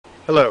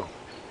Hello,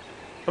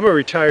 I'm a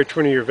retired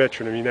 20-year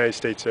veteran of the United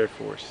States Air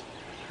Force.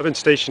 I've been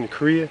stationed in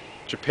Korea,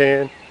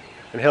 Japan,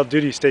 and held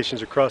duty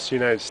stations across the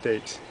United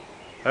States.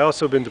 I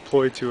also been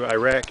deployed to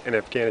Iraq and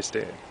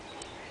Afghanistan.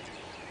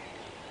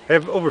 I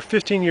have over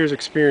 15 years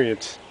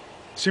experience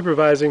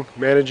supervising,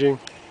 managing,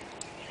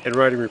 and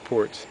writing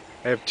reports.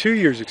 I have 2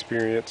 years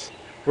experience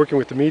working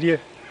with the media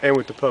and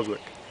with the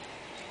public.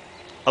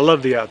 I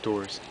love the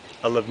outdoors,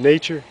 I love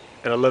nature,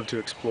 and I love to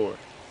explore.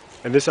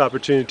 And this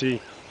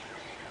opportunity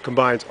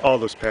combines all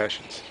those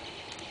passions.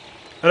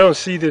 I don't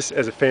see this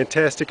as a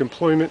fantastic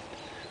employment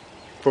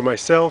for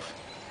myself,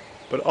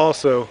 but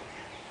also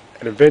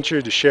an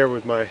adventure to share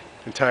with my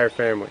entire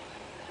family.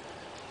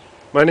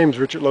 My name is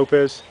Richard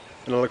Lopez,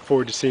 and I look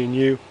forward to seeing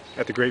you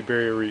at the Great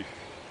Barrier Reef.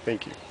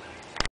 Thank you.